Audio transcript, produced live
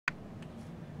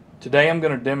Today I'm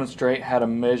going to demonstrate how to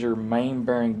measure main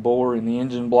bearing bore in the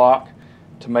engine block.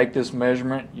 To make this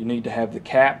measurement, you need to have the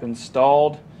cap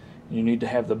installed and you need to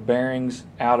have the bearings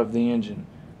out of the engine,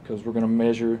 because we're going to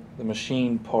measure the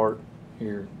machine part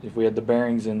here. If we had the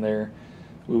bearings in there,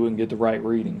 we wouldn't get the right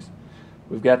readings.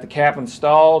 We've got the cap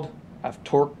installed. I've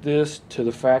torqued this to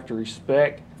the factory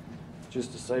spec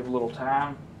just to save a little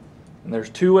time. And there's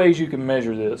two ways you can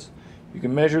measure this. You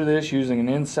can measure this using an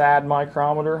inside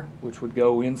micrometer, which would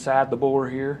go inside the bore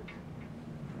here.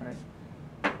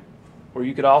 Right. Or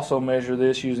you could also measure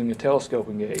this using a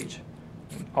telescoping gauge.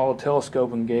 And all a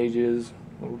telescoping gauge is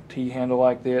a little T-handle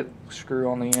like that, screw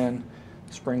on the end,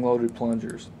 spring-loaded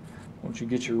plungers. Once you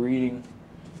get your reading,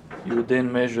 you would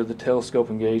then measure the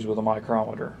telescoping gauge with a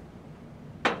micrometer.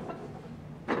 So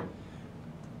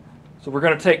we're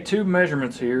going to take two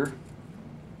measurements here.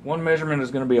 One measurement is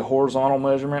going to be a horizontal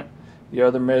measurement. The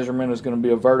other measurement is going to be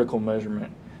a vertical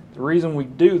measurement. The reason we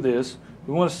do this,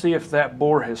 we want to see if that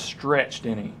bore has stretched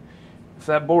any. If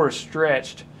that bore is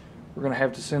stretched, we're going to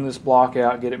have to send this block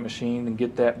out, get it machined, and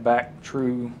get that back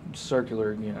true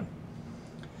circular again.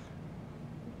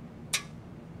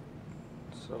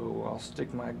 So I'll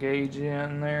stick my gauge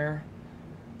in there,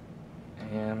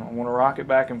 and I want to rock it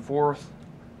back and forth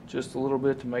just a little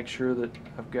bit to make sure that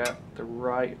I've got the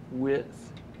right width.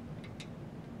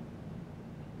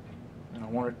 And I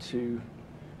want it to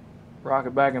rock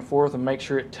it back and forth and make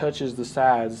sure it touches the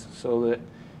sides so that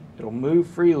it'll move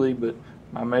freely, but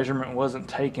my measurement wasn't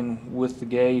taken with the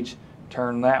gauge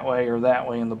turned that way or that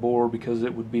way in the bore, because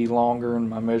it would be longer and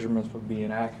my measurements would be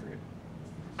inaccurate.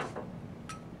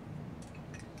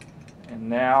 And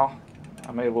now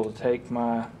I'm able to take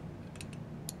my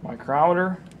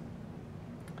micrometer,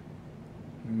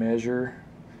 measure,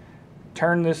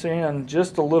 turn this in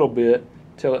just a little bit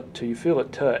till you feel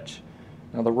it touch.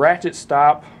 Now the ratchet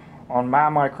stop on my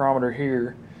micrometer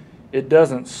here, it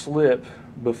doesn't slip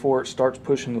before it starts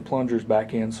pushing the plungers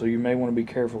back in, so you may want to be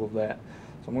careful of that.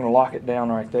 So I'm going to lock it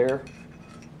down right there.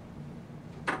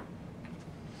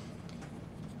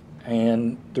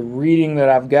 And the reading that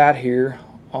I've got here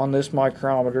on this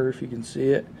micrometer, if you can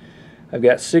see it, I've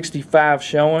got 65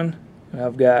 showing, and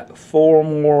I've got 4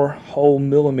 more whole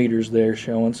millimeters there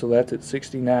showing, so that's at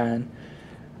 69.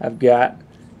 I've got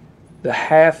the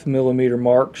half millimeter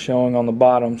mark showing on the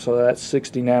bottom, so that's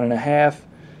 69.5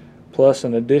 plus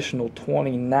an additional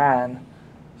 29,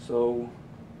 so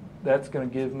that's going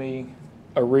to give me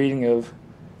a reading of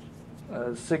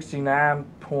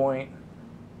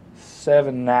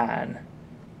 69.79,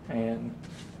 and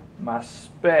my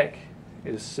spec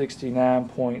is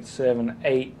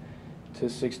 69.78 to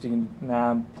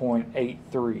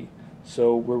 69.83.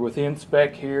 So we're within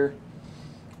spec here.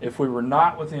 If we were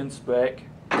not within spec,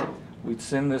 we'd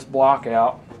send this block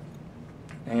out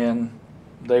and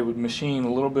they would machine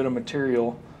a little bit of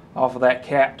material off of that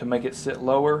cap to make it sit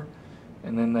lower,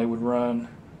 and then they would run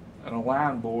an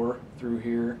align bore through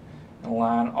here and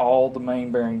align all the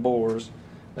main bearing bores.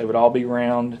 They would all be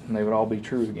round and they would all be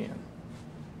true again.